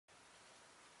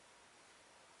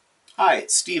Hi,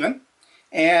 it's Stephen,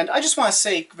 and I just want to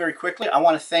say very quickly, I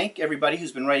want to thank everybody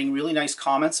who's been writing really nice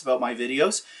comments about my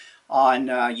videos on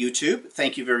YouTube.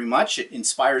 Thank you very much. It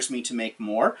inspires me to make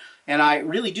more, and I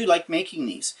really do like making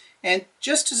these. And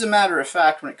just as a matter of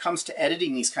fact, when it comes to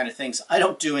editing these kind of things, I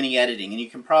don't do any editing, and you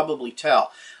can probably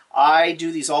tell. I do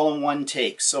these all in one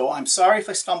take, so I'm sorry if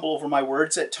I stumble over my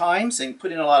words at times and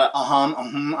put in a lot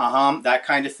of that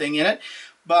kind of thing in it,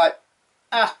 but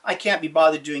I can't be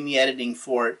bothered doing the editing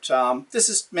for it. This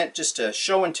is meant just to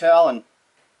show and tell, and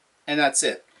that's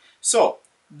it. So,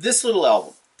 this little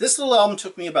album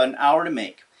took me about an hour to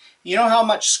make. You know how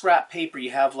much scrap paper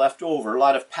you have left over, a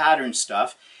lot of pattern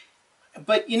stuff,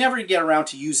 but you never get around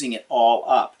to using it all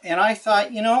up. And I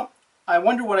thought, I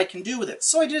wonder what I can do with it.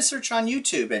 So I did a search on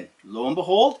YouTube, and lo and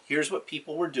behold, here's what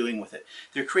people were doing with it.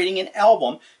 They're creating an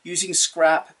album using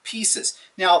scrap pieces.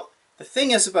 Now, the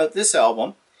thing is about this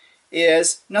album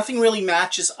is nothing really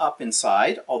matches up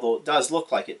inside, although it does look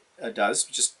like it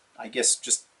does, I guess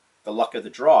just the luck of the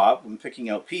draw when picking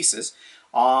out pieces.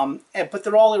 But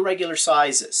they're all irregular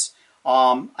sizes.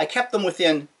 I kept them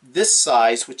within this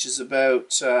size, which is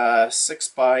about 6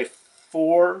 by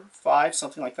 4, 5,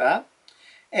 something like that.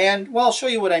 And, well, I'll show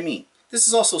you what I mean. This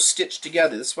is also stitched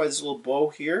together. That's why there's a little bow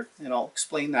here, and I'll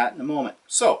explain that in a moment.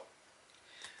 So,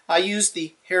 I used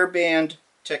the hairband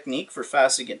technique for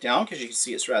fastening it down because you can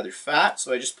see it's rather fat.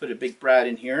 So I just put a big brad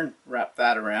in here and wrap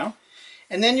that around.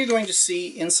 And then you're going to see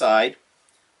inside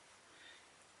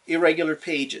irregular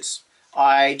pages.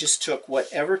 I just took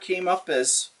whatever came up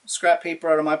as scrap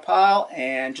paper out of my pile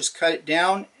and just cut it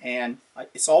down, and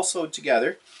it's all sewed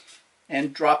together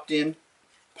and dropped in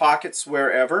pockets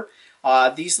wherever.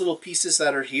 These little pieces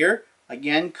that are here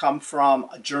again come from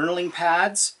journaling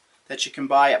pads that you can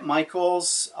buy at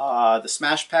Michael's, the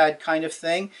smash pad kind of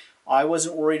thing. I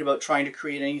wasn't worried about trying to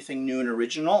create anything new and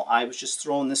original. I was just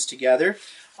throwing this together.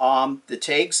 The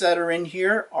tags that are in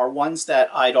here are ones that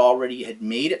I'd already had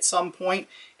made at some point,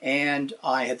 and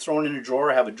I had thrown in a drawer.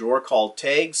 I have a drawer called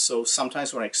tags, so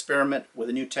sometimes when I experiment with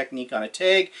a new technique on a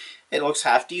tag, it looks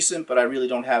half decent, but I really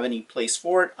don't have any place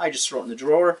for it. I just throw it in the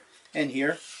drawer, and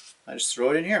here, I just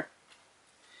throw it in here.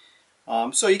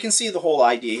 So you can see the whole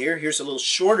idea here. Here's a little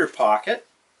shorter pocket,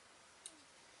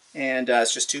 and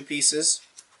it's just two pieces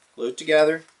glued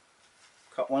together.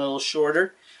 Cut one a little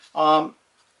shorter. I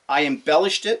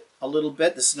embellished it a little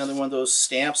bit. This is another one of those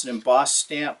stamps, an embossed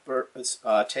stamp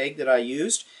tag that I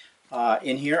used.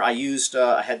 In here I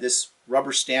had this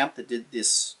rubber stamp that did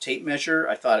this tape measure.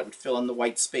 I thought it would fill in the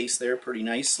white space there pretty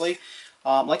nicely.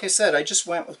 Like I said, I just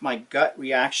went with my gut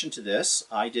reaction to this.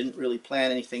 I didn't really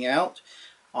plan anything out.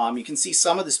 You can see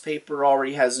some of this paper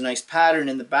already has a nice pattern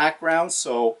in the background,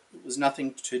 so it was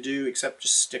nothing to do except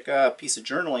just stick a piece of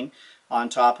journaling on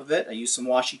top of it. I used some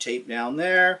washi tape down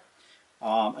there.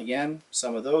 Again,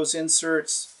 some of those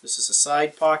inserts. This is a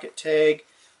side pocket tag.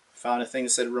 Found a thing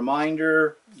that said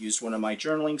reminder. Used one of my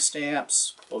journaling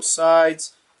stamps, both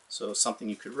sides, so something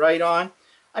you could write on.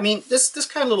 I mean, this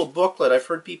kind of little booklet, I've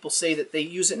heard people say that they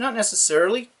use it not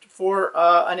necessarily for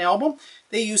an album.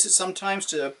 They use it sometimes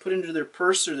to put into their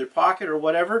purse or their pocket or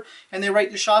whatever, and they write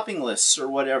their shopping lists or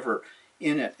whatever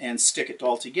in it and stick it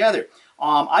all together.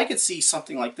 I could see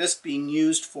something like this being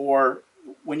used for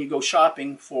when you go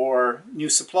shopping for new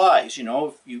supplies. You know,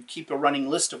 if you keep a running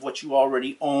list of what you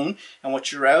already own and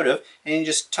what you're out of, and you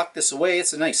just tuck this away.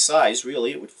 It's a nice size,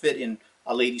 really. It would fit in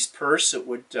a lady's purse. It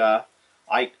would.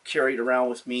 I carry it around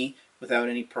with me without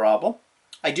any problem.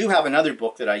 I do have another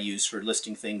book that I use for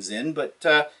listing things in, but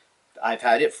I've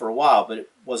had it for a while, but it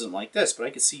wasn't like this. But I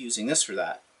could see using this for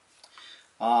that.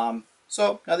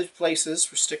 So other places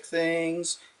for stick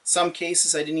things. In some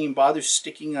cases, I didn't even bother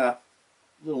sticking a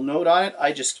little note on it.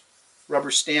 I just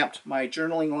rubber stamped my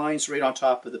journaling lines right on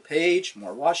top of the page.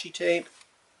 More washi tape.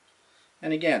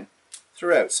 And again,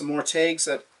 throughout some more tags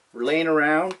that were laying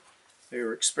around. They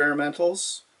were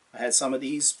experimentals. I had some of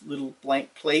these little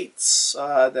blank plates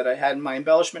that I had in my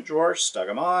embellishment drawer, stuck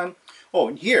them on. Oh,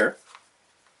 and here,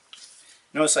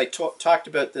 notice I talked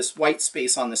about this white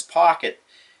space on this pocket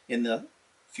in the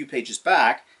few pages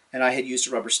back, and I had used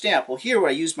a rubber stamp. Well, here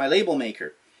I used my label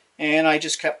maker, and I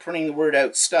just kept printing the word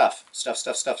out stuff,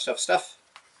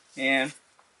 and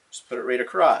just put it right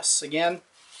across. Again,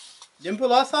 didn't put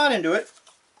a lot of thought into it.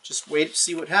 Just wait to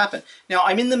see what happened. Now,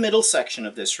 I'm in the middle section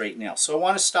of this right now, so I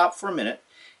want to stop for a minute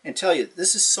and tell you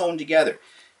this is sewn together.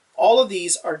 All of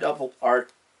these are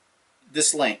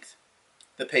this length,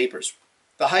 the papers.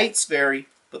 The heights vary,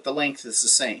 but the length is the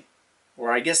same.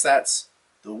 Or I guess that's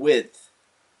the width.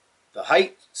 The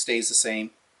height stays the same.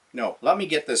 No, let me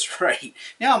get this right.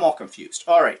 Now I'm all confused.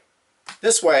 All right,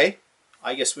 this way,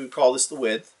 I guess we would call this the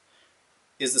width,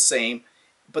 is the same,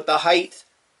 but the height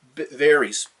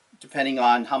varies depending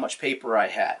on how much paper I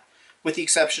had, with the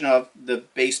exception of the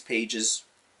base pages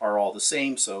are all the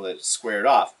same, so that it's squared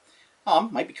off.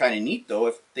 Might be kind of neat though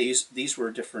if these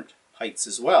were different heights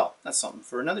as well. That's something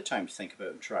for another time to think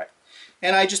about and try.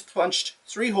 And I just punched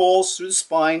 3 holes through the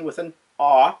spine with an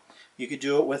awl. You could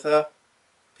do it with a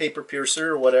paper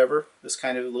piercer or whatever, this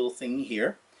kind of little thing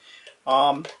here.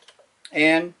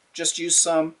 And just use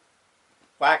some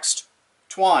waxed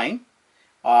twine.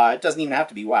 It doesn't even have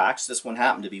to be waxed. This one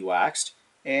happened to be waxed.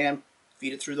 And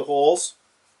feed it through the holes,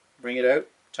 bring it out,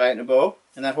 tie it in a bow,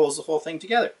 and that holds the whole thing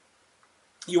together.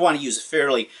 You want to use a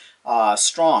fairly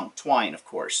strong twine, of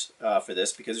course, for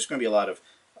this, because there's going to be a lot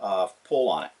of pull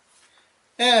on it.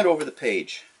 And over the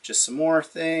page, just some more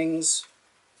things,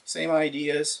 same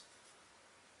ideas.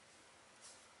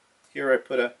 Here I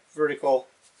put a vertical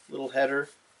little header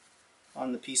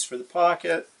on the piece for the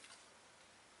pocket.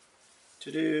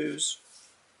 To-dos.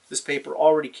 This paper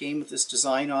already came with this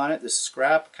design on it, this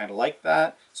scrap, kind of like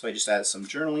that. So I just added some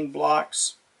journaling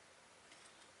blocks.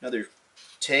 Another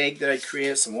tag that I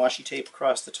created, some washi tape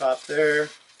across the top there.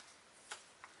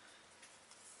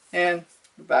 And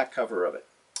the back cover of it.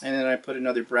 And then I put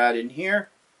another brad in here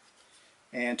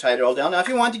and tied it all down. Now if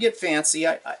you want to get fancy,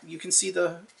 you can see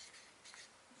the,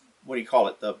 what do you call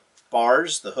it, the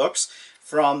bars, the hooks,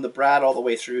 from the brad all the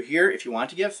way through here. If you want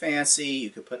to get fancy, you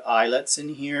could put eyelets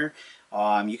in here.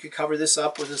 You could cover this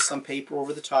up with some paper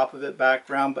over the top of it,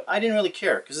 background, but I didn't really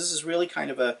care because this is really kind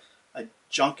of a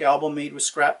junk album made with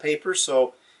scrap paper,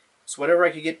 so it's whatever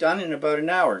I could get done in about an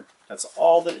hour. That's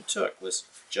all that it took, was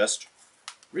just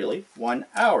really 1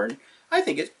 hour. And I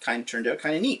think it kind of turned out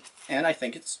kind of neat, and I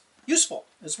think it's useful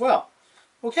as well.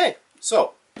 Okay,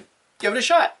 so give it a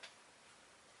shot.